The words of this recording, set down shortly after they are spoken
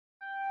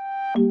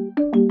It's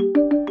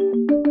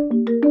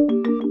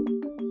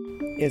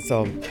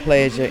a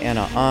pleasure and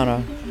an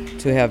honor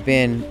to have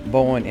been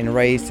born and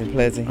raised in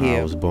Pleasant Hill.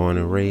 I was born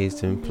and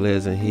raised in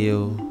Pleasant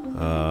Hill.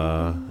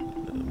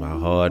 My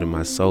heart and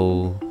my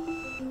soul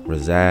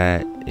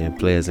reside in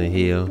Pleasant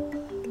Hill.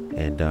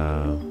 And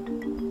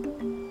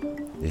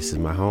this is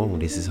my home.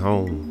 This is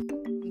home.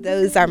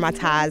 Those are my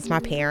ties, my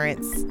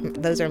parents.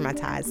 Those are my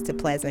ties to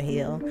Pleasant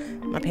Hill.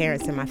 My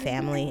parents and my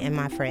family and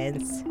my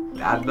friends.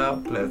 I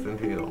love Pleasant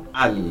Hill.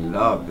 I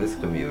love this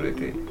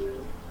community.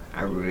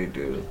 I really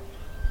do.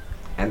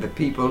 And the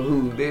people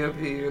who live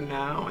here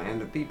now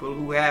and the people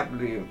who have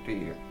lived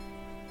here.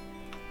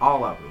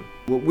 All of them.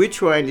 What we're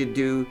trying to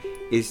do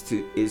is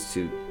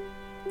to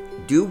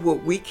do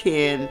what we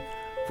can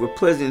for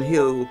Pleasant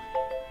Hill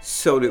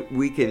so that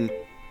we can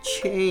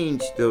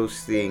change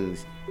those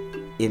things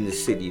in the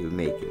city of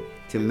Macon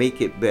to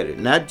make it better.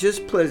 Not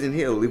just Pleasant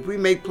Hill. If we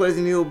make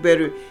Pleasant Hill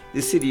better,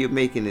 the city of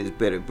Macon is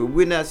better. But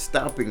we're not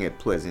stopping at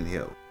Pleasant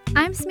Hill.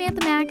 I'm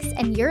Samantha Max,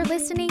 and you're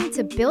listening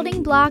to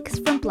Building Blocks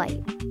from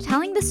Blight,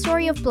 telling the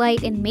story of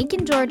blight in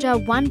Macon, Georgia,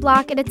 one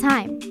block at a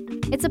time.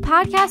 It's a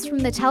podcast from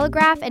The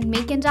Telegraph and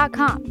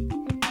Macon.com.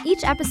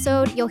 Each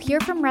episode, you'll hear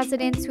from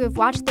residents who have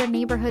watched their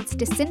neighborhoods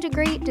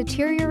disintegrate,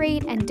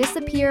 deteriorate, and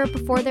disappear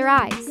before their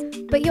eyes.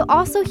 But you'll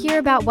also hear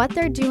about what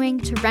they're doing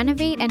to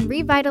renovate and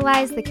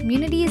revitalize the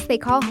communities they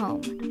call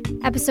home.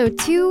 Episode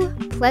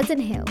 2, Pleasant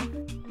Hill.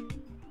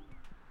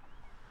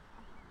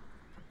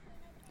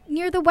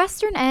 Near the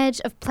western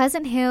edge of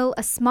Pleasant Hill,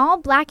 a small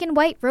black and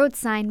white road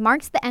sign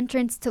marks the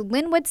entrance to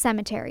Linwood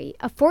Cemetery,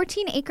 a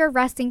 14-acre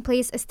resting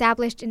place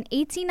established in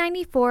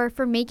 1894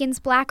 for Macon's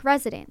black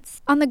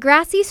residents. On the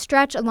grassy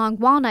stretch along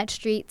Walnut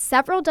Street,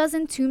 several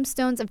dozen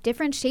tombstones of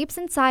different shapes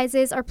and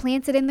sizes are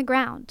planted in the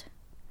ground.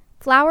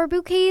 Flower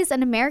bouquets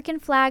and American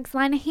flags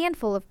line a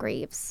handful of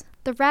graves.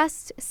 The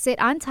rest sit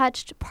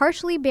untouched,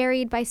 partially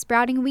buried by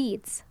sprouting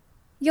weeds.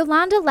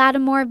 Yolanda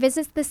Lattimore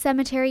visits the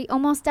cemetery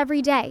almost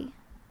every day.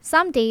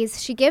 Some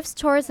days, she gives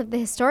tours of the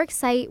historic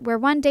site where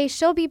one day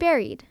she'll be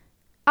buried.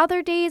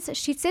 Other days,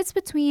 she sits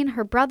between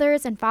her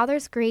brother's and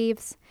father's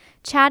graves,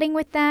 chatting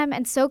with them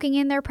and soaking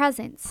in their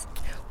presence.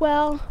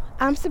 Well,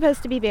 I'm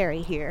supposed to be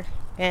buried here.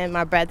 And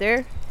my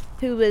brother,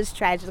 who was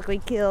tragically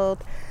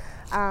killed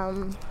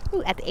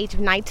at the age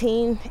of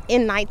 19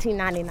 in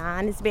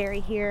 1999, is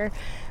buried here.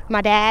 My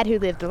dad, who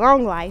lived a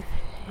long life,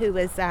 who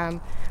was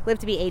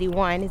lived to be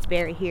 81, is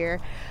buried here.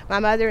 My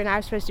mother and I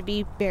are supposed to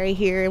be buried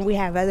here, and we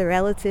have other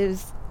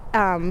relatives,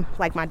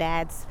 like my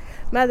dad's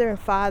mother and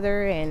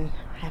father, and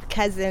I have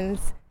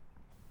cousins.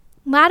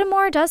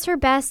 Lattimore does her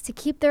best to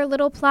keep their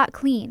little plot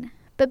clean,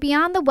 but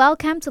beyond the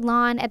well-kept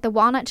lawn at the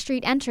Walnut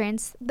Street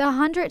entrance, the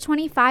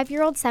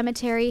 125-year-old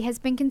cemetery has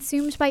been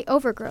consumed by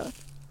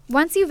overgrowth.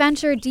 Once you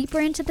venture deeper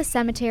into the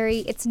cemetery,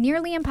 it's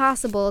nearly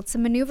impossible to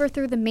maneuver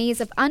through the maze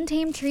of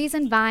untamed trees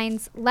and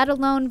vines, let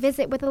alone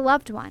visit with a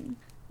loved one.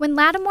 When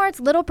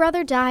Lattimore's little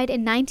brother died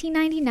in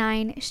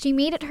 1999, she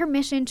made it her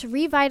mission to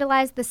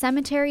revitalize the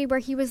cemetery where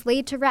he was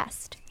laid to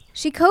rest.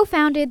 She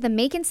co-founded the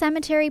Macon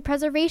Cemetery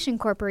Preservation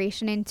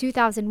Corporation in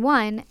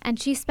 2001, and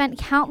she spent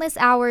countless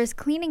hours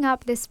cleaning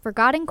up this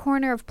forgotten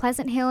corner of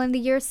Pleasant Hill in the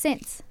years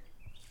since.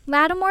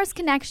 Lattimore's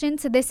connection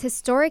to this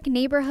historic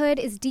neighborhood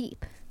is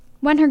deep.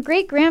 When her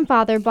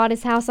great-grandfather bought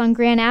his house on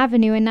Grand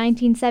Avenue in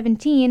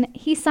 1917,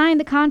 he signed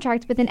the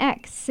contract with an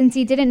X since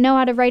he didn't know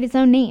how to write his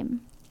own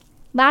name.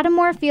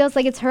 Lattimore feels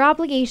like it's her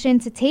obligation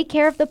to take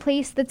care of the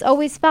place that's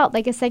always felt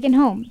like a second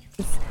home.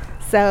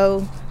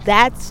 So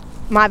that's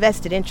my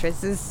vested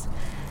interest is,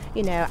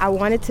 I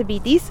want it to be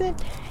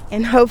decent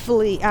and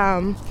hopefully,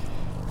 not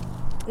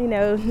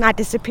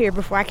disappear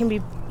before I can be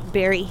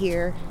buried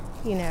here,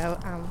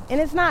 and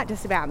it's not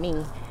just about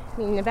me,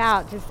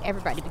 about just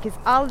everybody, because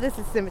all of this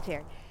is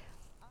cemetery.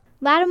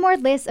 Lattimore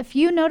lists a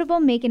few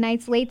notable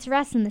Maconites laid to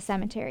rest in the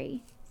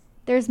cemetery.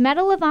 There's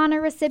Medal of Honor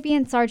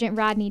recipient Sergeant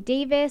Rodney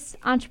Davis,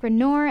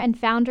 entrepreneur and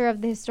founder of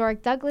the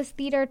historic Douglas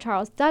Theater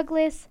Charles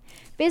Douglas,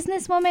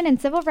 businesswoman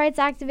and civil rights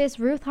activist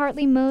Ruth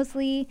Hartley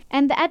Mosley,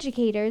 and the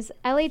educators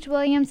L.H.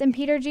 Williams and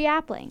Peter G.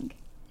 Appling.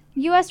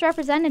 U.S.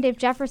 Representative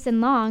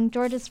Jefferson Long,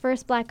 Georgia's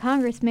first black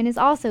congressman, is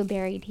also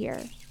buried here.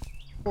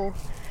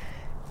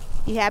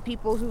 You have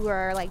people who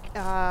are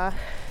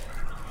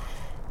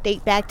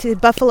date back to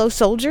Buffalo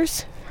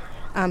soldiers,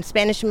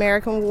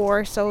 Spanish-American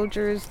War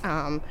soldiers,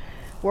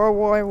 World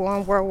War I,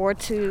 World War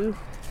II.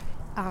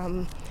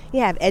 You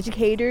have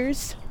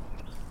educators.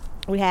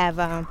 We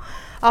have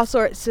all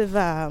sorts of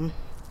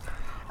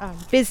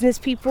business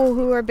people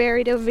who are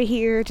buried over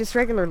here, just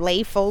regular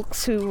lay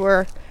folks who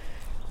were,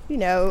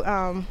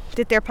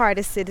 did their part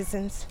as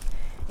citizens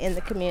in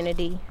the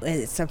community.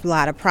 It's a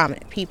lot of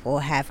prominent people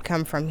have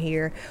come from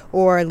here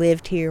or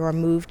lived here or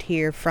moved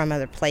here from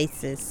other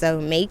places. So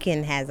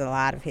Macon has a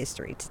lot of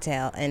history to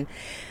tell, and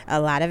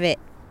a lot of it,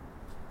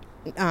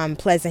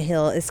 Pleasant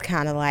Hill is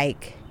kind of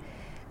like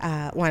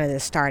one of the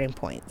starting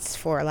points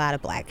for a lot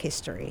of black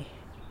history.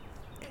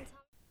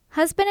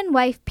 Husband and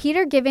wife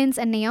Peter Givens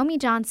and Naomi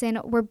Johnson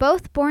were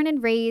both born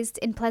and raised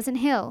in Pleasant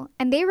Hill,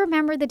 and they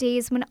remember the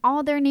days when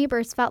all their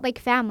neighbors felt like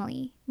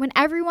family, when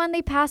everyone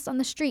they passed on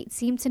the street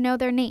seemed to know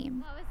their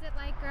name. What was it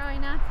like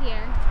growing up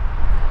here?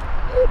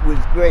 It was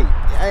great.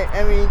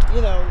 I mean,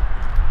 you know,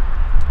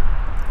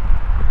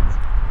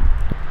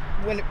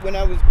 when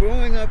I was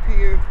growing up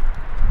here,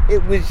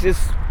 it was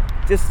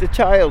just a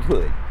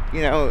childhood.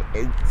 You know,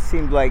 it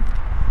seemed like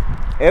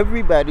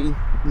everybody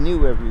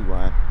knew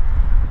everyone,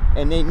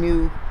 and they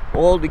knew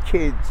all the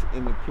kids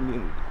in the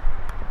community.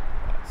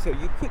 So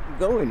you couldn't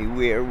go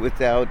anywhere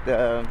without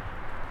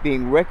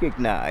being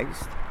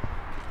recognized.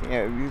 You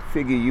know, you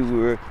figure you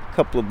were a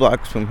couple of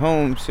blocks from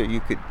home, so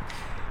you could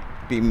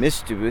be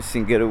mischievous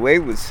and get away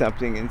with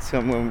something, and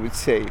someone would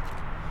say,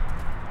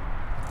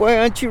 "Why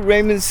aren't you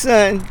Raymond's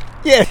son?"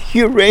 "Yeah,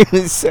 you're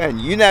Raymond's son.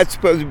 You're not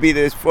supposed to be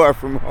this far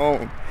from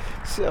home."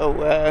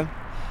 So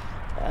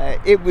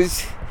it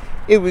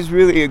was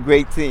really a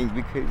great thing,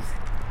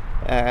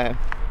 because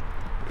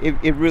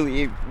it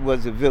really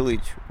was a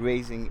village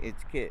raising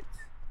its kids.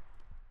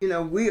 You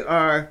know, we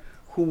are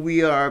who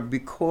we are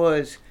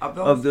because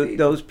of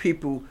those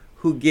people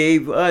who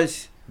gave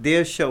us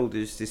their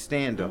shoulders to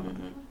stand on.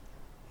 Mm-hmm.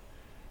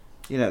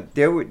 You know,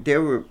 there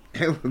were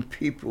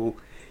people.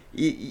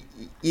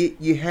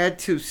 You had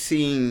to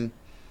see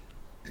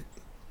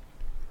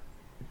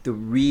the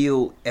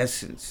real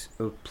essence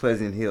of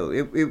Pleasant Hill.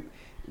 It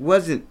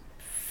wasn't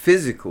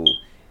physical.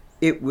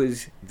 It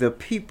was the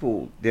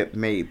people that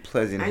made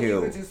Pleasant and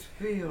Hill. You could just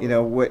feel. You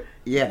know what?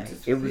 Yeah,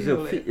 it was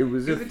a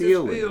feeling. Just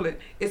feel it.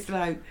 It's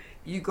like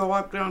you go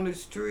up down the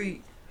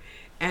street,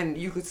 and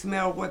you could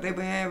smell what they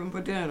were having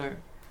for dinner.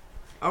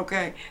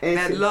 Okay, and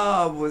that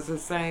love was the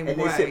same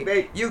way.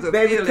 Said, you could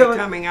feel it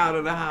coming out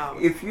of the house.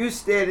 If you're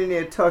standing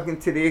there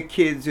talking to their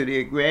kids or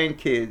their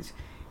grandkids,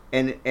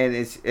 and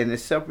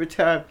it's supper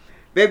time,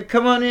 baby,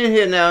 come on in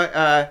here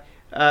now.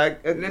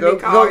 Let me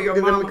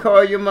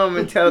call your mom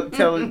and tell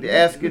her,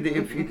 ask her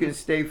if you can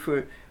stay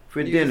for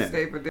dinner.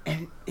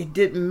 And it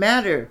didn't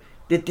matter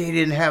that they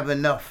didn't have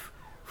enough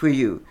for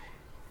you.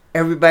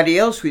 Everybody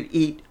else would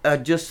eat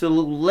just a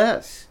little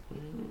less.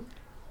 Mm-hmm.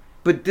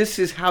 But this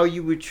is how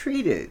you were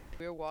treated.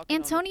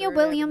 Antonio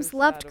Williams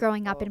loved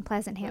growing up in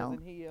Pleasant Hill.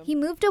 He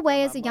moved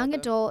away as a young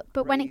adult,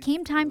 but when it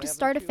came time to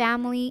start a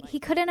family, he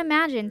couldn't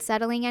imagine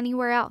settling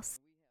anywhere else.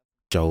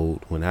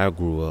 When I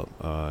grew up,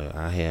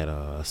 I had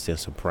a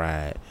sense of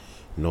pride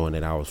knowing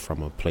that I was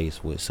from a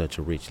place with such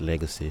a rich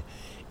legacy.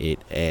 It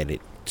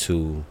added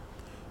to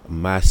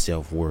my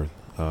self-worth,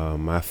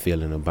 my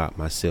feeling about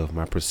myself,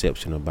 my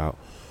perception about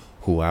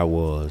who I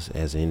was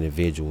as an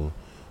individual,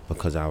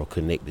 because I was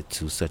connected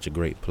to such a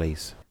great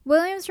place.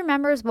 Williams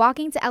remembers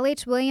walking to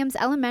L.H. Williams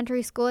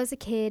Elementary School as a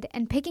kid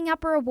and picking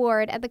up a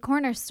reward at the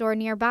corner store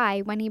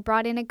nearby when he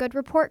brought in a good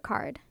report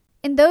card.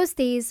 In those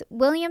days,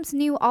 Williams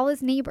knew all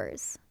his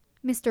neighbors.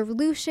 Mr.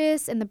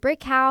 Lucius in the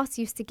brick house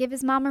used to give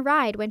his mom a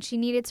ride when she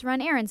needed to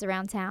run errands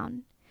around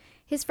town.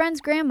 His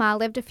friend's grandma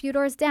lived a few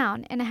doors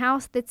down in a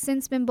house that's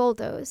since been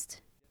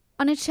bulldozed.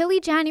 On a chilly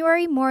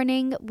January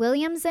morning,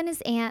 Williams and his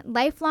aunt,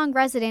 lifelong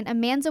resident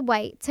Amanda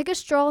White, took a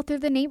stroll through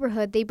the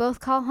neighborhood they both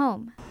call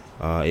home.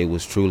 It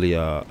was truly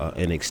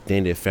an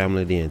extended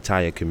family, the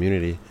entire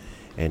community,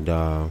 and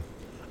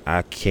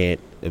I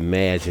can't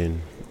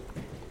imagine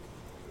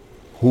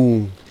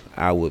who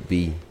I would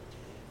be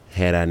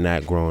had I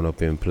not grown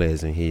up in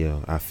Pleasant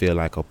Hill. I feel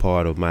like a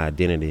part of my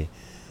identity,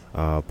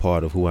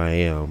 part of who I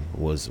am,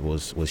 was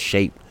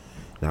shaped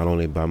not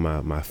only by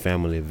my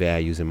family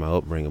values and my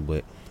upbringing,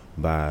 but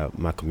by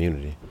my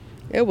community.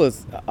 It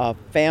was a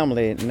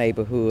family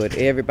neighborhood.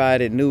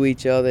 Everybody knew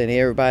each other, and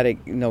everybody,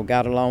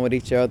 got along with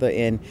each other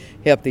and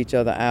helped each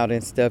other out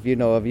and stuff.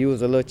 If you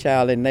was a little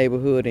child in the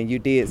neighborhood and you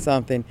did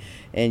something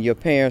and your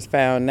parents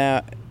found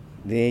out,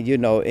 then,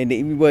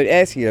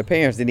 actually the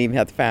parents didn't even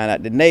have to find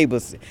out. The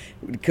neighbors,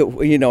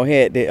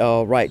 had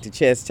the right to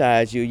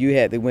chastise you. You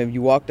had to, when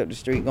you walked up the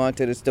street going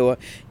to the store,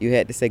 you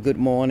had to say good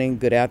morning,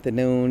 good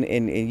afternoon,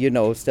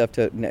 and stuff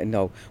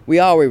to, we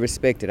always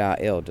respected our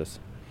elders.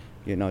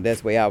 That's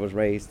the way I was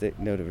raised, to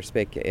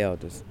respect your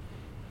elders.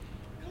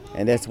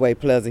 And that's the way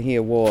Pleasant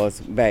Hill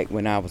was back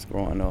when I was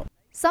growing up.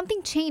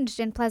 Something changed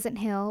in Pleasant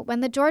Hill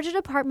when the Georgia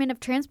Department of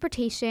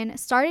Transportation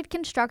started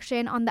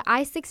construction on the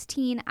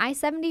I-16,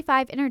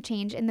 I-75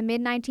 interchange in the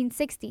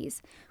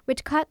mid-1960s,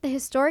 which cut the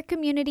historic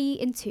community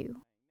in two.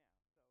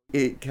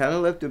 It kind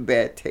of left a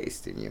bad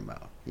taste in your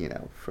mouth,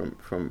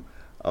 from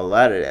a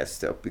lot of that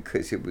stuff,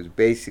 because it was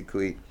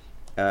basically,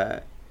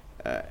 hey,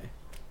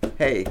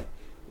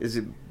 there's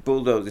a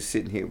bulldozer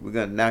sitting here. We're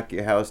going to knock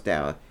your house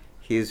down.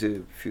 Here's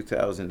a few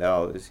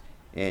 $1,000s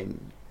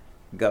and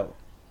go.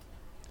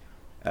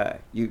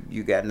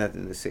 You got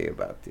nothing to say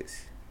about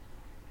this.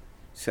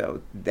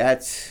 So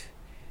that's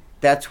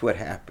what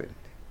happened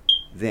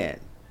then.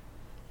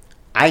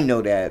 I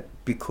know that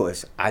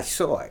because I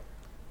saw it.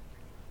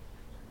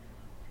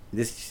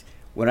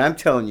 What I'm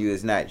telling you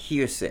is not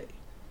hearsay.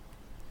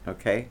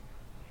 Okay?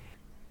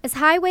 As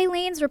highway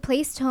lanes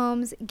replaced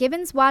homes,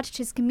 Givens watched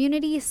his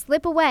community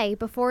slip away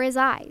before his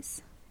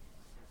eyes.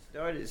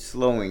 Started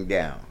slowing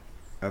down.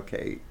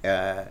 okay,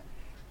 at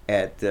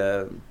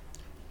the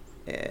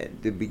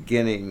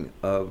beginning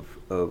of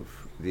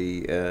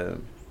the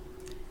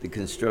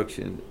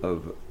construction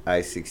of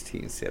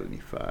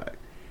I-1675.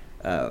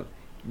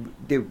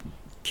 The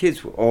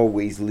kids were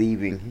always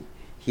leaving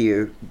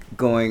here,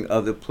 going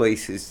other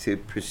places to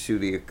pursue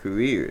their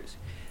careers.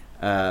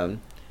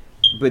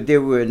 But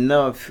there were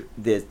enough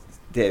that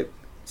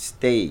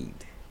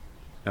stayed,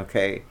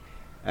 okay?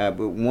 But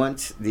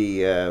once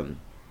the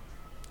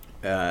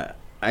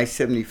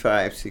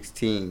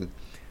I-75-16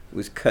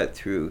 was cut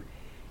through,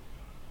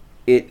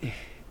 it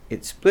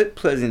split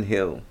Pleasant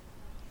Hill.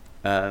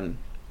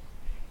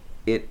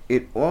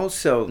 It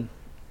also,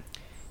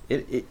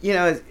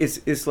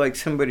 it's like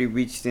somebody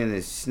reached in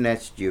and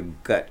snatched your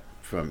gut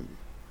from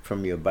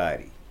your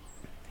body,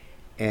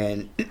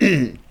 and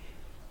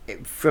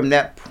from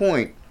that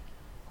point,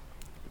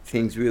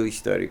 things really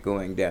started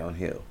going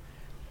downhill,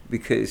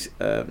 because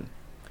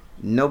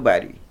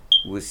nobody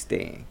was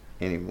staying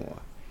anymore.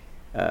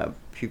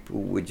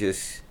 People were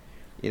just,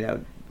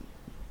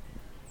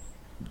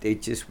 they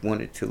just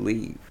wanted to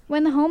leave.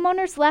 When the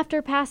homeowners left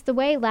or passed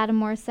away,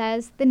 Lattimore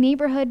says, the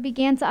neighborhood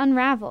began to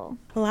unravel.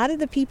 A lot of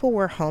the people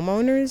were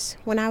homeowners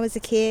when I was a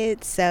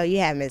kid. So you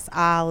had Miss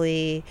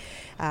Ollie,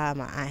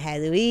 I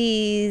had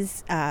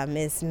Louise,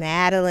 Miss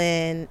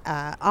Madeline,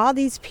 all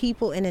these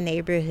people in the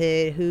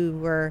neighborhood who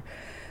were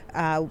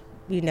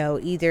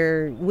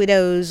either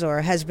widows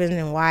or husbands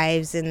and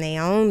wives, and they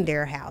owned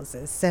their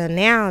houses. So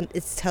now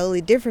it's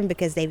totally different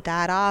because they've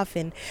died off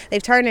and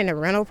they've turned into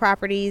rental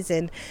properties,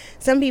 and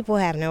some people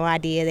have no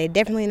idea. They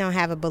definitely don't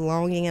have a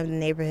belonging of the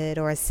neighborhood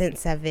or a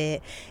sense of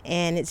it,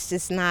 and it's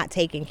just not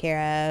taken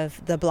care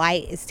of. The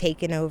blight is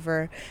taken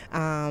over.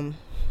 A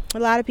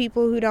lot of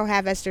people who don't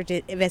have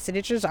vested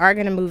interests are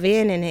going to move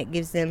in, and it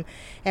gives them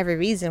every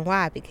reason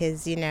why,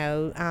 because,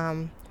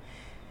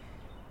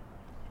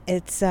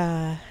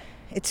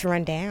 it's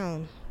run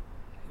down.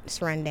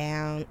 It's run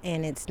down,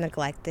 and it's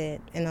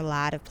neglected in a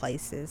lot of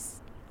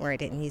places where it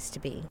didn't used to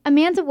be.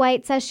 Amanda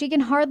White says she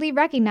can hardly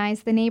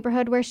recognize the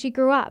neighborhood where she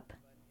grew up.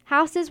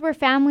 Houses where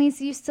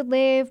families used to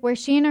live, where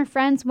she and her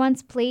friends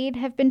once played,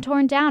 have been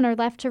torn down or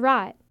left to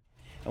rot.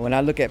 When I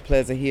look at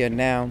Pleasant Hill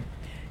now,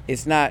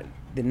 it's not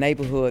the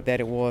neighborhood that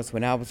it was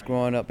when I was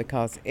growing up,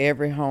 because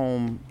every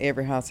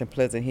house in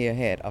Pleasant Hill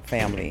had a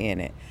family in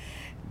it.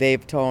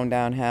 They've torn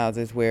down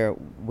houses where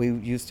we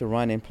used to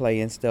run and play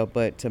and stuff.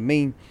 But to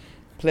me,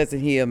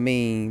 Pleasant Hill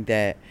mean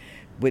that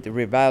with the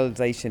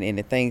revitalization and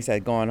the things that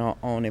are going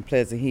on in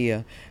Pleasant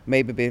Hill,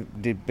 maybe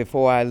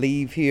before I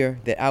leave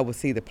here, that I will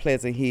see the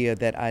Pleasant Hill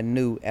that I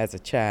knew as a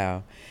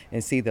child,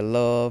 and see the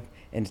love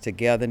and the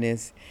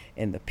togetherness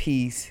and the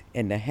peace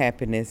and the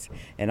happiness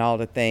and all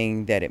the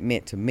things that it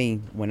meant to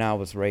me when I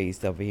was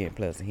raised over here in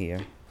Pleasant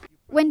Hill.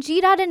 When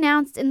GDOT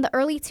announced in the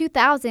early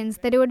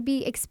 2000s that it would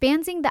be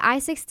expanding the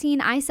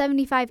I-16,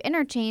 I-75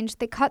 interchange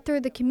that cut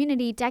through the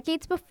community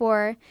decades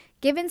before,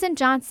 Givens and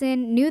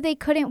Johnson knew they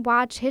couldn't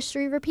watch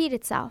history repeat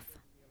itself.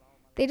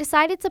 They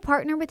decided to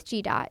partner with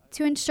GDOT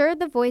to ensure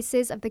the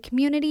voices of the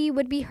community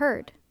would be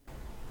heard.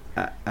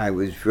 I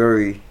was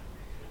very,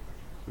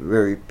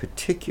 very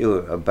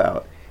particular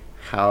about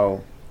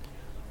how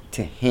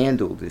to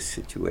handle this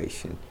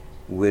situation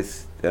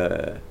with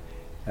a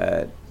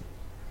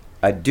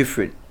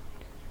different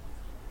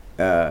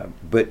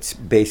but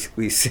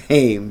basically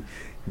same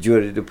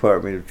Georgia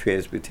Department of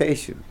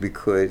Transportation,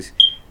 because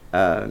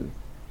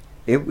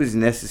it was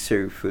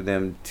necessary for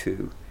them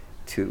to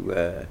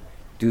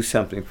do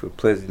something for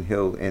Pleasant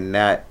Hill, and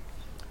not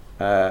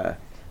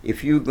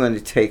if you're going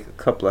to take a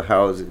couple of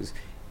houses,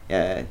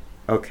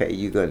 okay,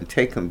 you're going to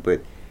take them,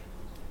 but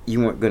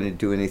you weren't going to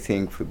do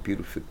anything for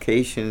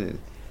beautification and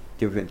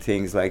different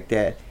things like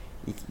that.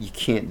 You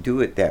can't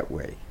do it that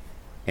way.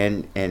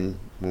 And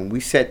when we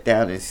sat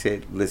down and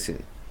said,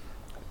 listen,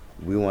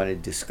 we want to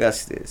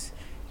discuss this,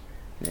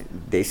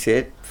 they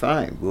said,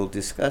 fine, we'll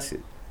discuss it.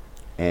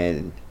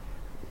 And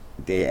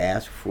they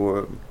asked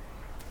for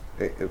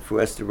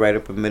us to write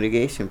up a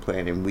mitigation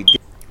plan, and we did.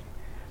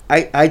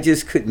 I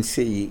just couldn't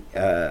see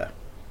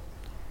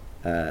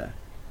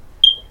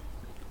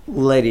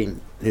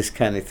letting this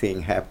kind of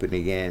thing happen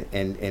again.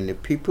 And the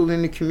people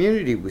in the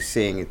community were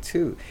saying it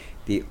too.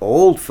 The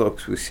old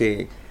folks were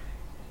saying,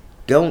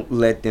 don't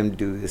let them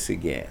do this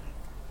again.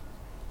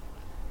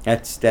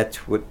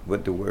 That's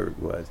what the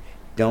word was.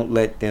 Don't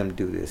let them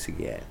do this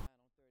again.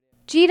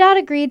 GDOT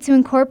agreed to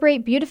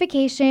incorporate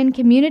beautification,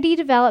 community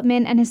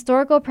development, and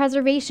historical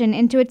preservation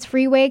into its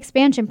freeway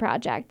expansion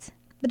project.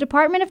 The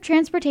Department of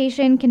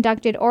Transportation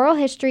conducted oral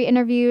history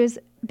interviews,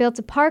 built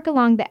a park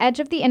along the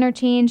edge of the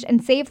interchange,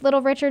 and saved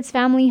Little Richard's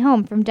family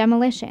home from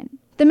demolition.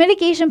 The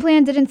mitigation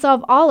plan didn't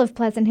solve all of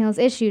Pleasant Hill's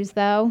issues,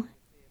 though.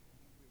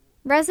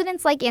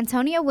 Residents like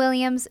Antonio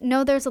Williams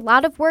know there's a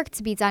lot of work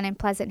to be done in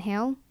Pleasant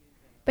Hill,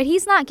 but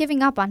he's not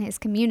giving up on his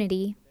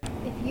community.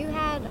 If you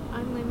had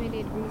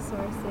unlimited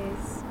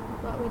resources,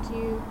 what would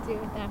you do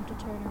with them to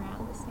turn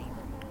around this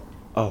neighborhood?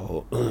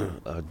 Oh,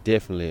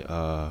 definitely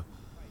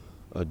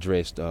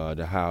addressed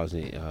the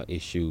housing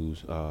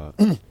issues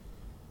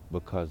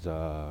because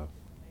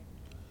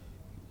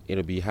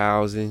It'll be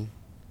housing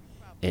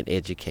and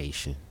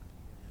education,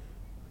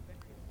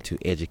 to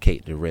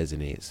educate the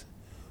residents,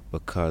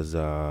 because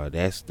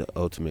that's the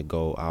ultimate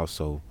goal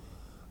also,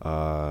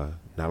 not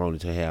only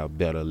to have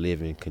better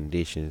living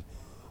conditions,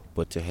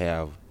 but to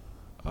have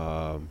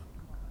a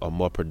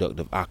more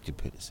productive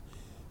occupants,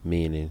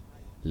 meaning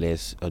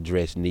let's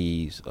address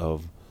needs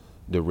of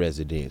the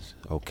residents.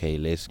 Okay,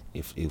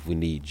 if we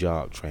need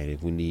job training,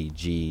 if we need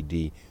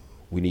GED,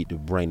 we need to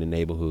bring the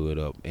neighborhood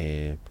up,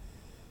 and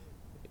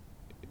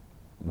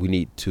we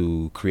need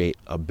to create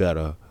a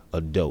better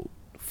adult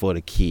for the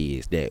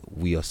kids that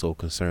we are so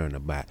concerned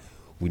about.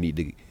 We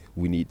need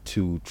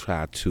to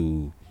try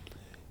to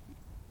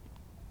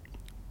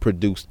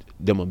produce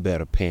them a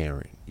better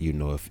parent,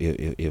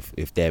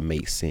 if that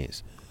makes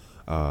sense.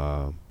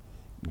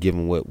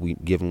 Given what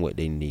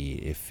they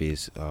need, if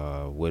it's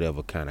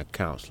whatever kind of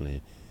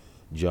counseling,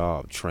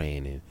 job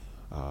training,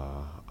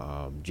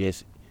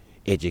 just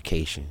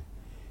education,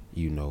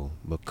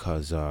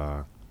 because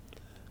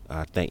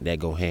I think that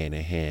go hand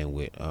in hand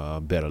with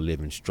better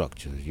living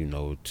structures,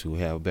 to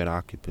have better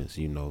occupants,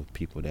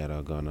 people that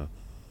are gonna,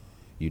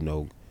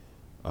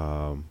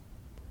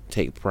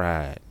 take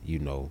pride,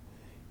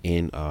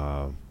 in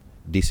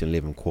decent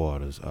living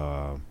quarters,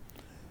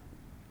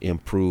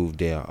 improve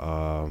their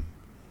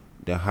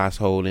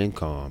household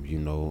income,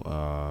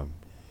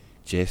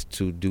 just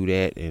to do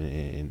that,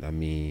 and I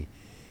mean,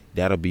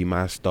 that'll be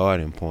my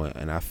starting point,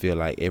 and I feel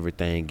like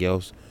everything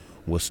else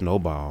will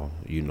snowball,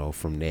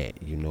 from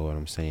that. You know what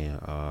I'm saying?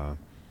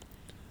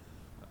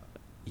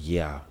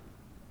 Yeah,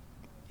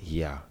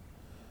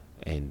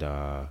 and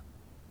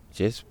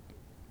just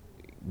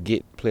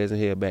get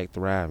Pleasant Hill back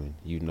thriving.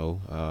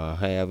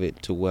 Have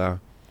it to where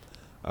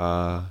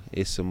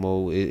it's some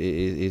more.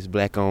 It's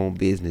black-owned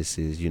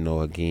businesses.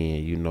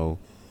 Again,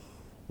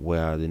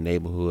 where the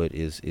neighborhood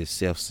is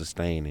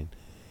self-sustaining.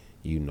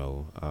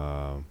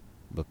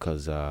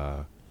 Because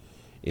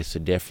it's a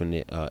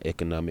definite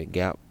economic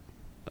gap.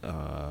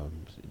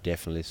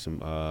 Definitely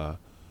some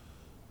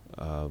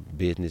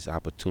business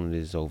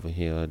opportunities over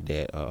here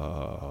that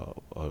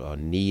are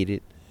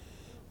needed,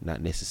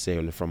 not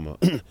necessarily from a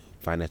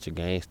financial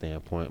gain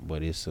standpoint,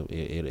 but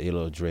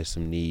it'll address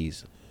some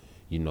needs,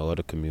 of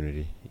the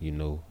community,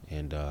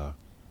 and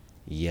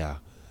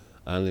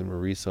unlimited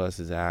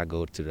resources. I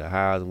go to the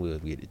house, we'll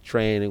get the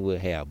training, we'll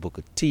have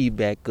Booker T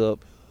back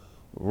up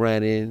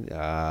running.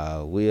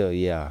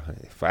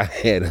 If I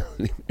had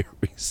unlimited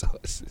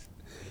resources,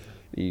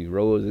 these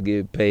roads will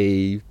get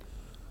paved.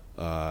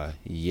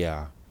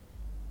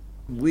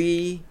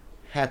 We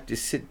have to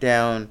sit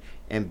down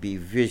and be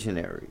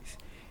visionaries,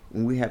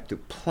 and we have to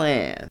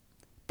plan.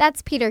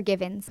 That's Peter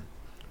Givens.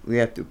 We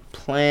have to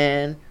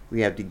plan.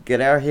 We have to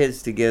get our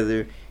heads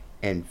together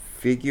and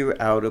figure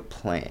out a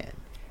plan.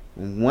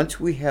 And once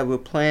we have a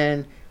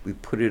plan, we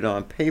put it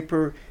on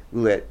paper,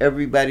 we let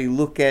everybody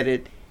look at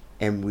it,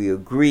 and we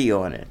agree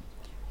on it.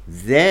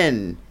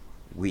 Then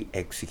we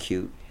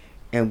execute,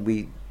 and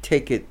we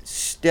take it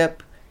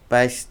step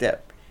by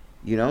step.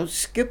 You don't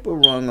skip a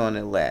rung on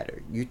a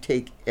ladder. You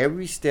take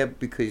every step,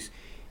 because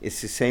it's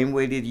the same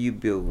way that you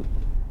build.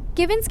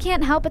 Givens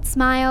can't help but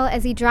smile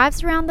as he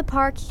drives around the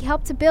park he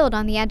helped to build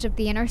on the edge of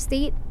the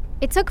interstate.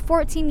 It took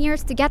 14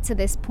 years to get to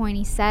this point,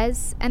 he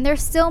says, and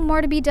there's still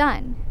more to be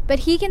done. But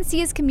he can see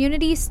his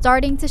community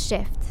starting to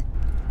shift.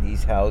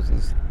 These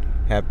houses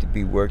have to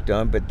be worked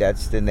on, but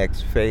that's the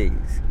next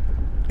phase.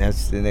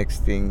 That's the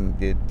next thing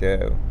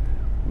that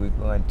we're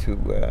going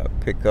to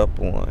pick up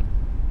on.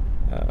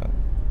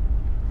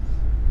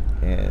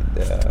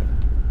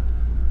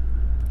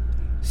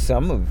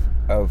 Some of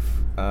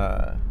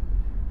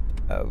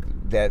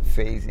that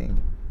phasing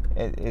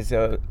is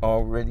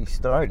already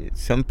started.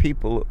 Some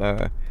people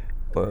are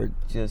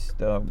just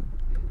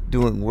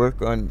doing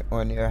work on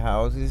their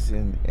houses,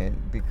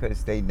 and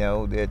because they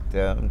know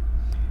that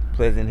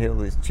Pleasant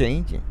Hill is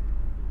changing.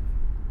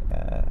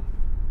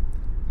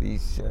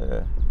 These,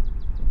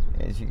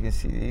 as you can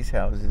see, these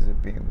houses are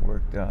being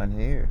worked on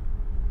here.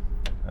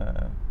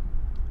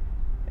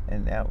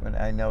 And that one,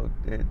 I know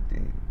that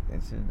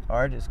it's an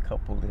artist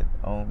couple that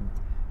own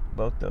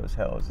both those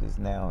houses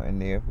now,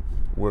 and they're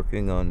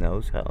working on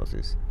those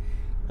houses.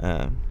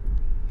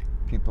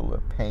 People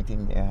are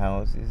painting their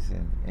houses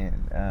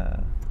and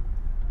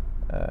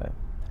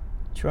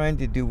trying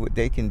to do what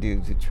they can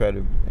do to try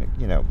to,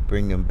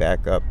 bring them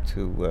back up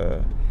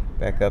to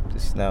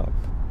snuff.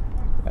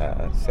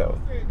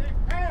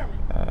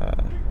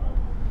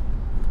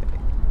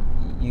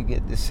 You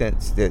get the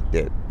sense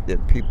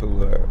that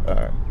people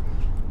are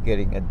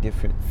getting a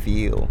different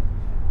feel,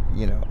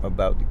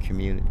 about the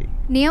community.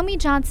 Naomi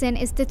Johnson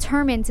is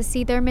determined to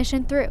see their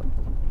mission through.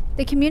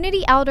 The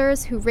community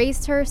elders who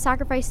raised her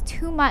sacrificed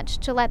too much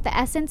to let the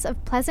essence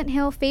of Pleasant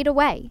Hill fade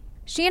away.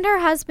 She and her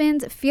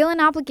husband feel an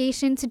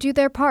obligation to do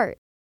their part.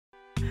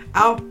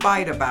 I'll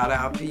fight about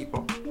our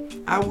people.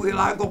 I will.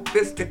 I go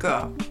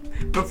fisticuff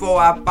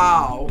before I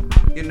fall.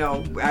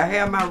 I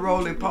have my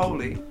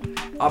roly-poly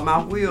or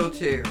my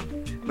wheelchair,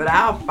 but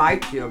I'll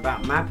fight you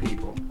about my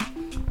people.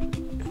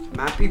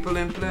 My people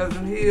in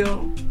Pleasant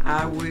Hill,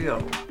 I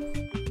will.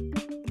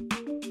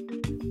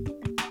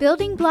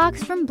 Building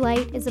Blocks from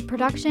Blight is a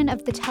production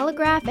of The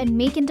Telegraph and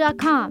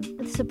Macon.com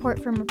with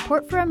support from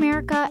Report for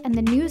America and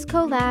the News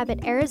Co Lab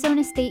at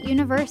Arizona State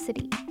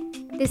University.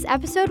 This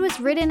episode was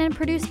written and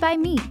produced by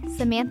me,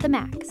 Samantha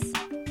Max.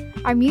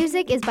 Our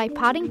music is by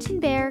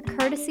Poddington Bear,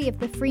 courtesy of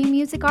the Free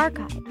Music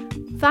Archive.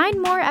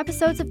 Find more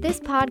episodes of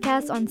this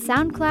podcast on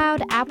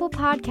SoundCloud, Apple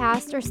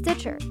Podcasts, or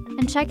Stitcher,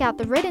 and check out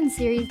the written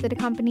series that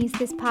accompanies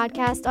this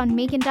podcast on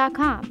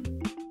Macon.com.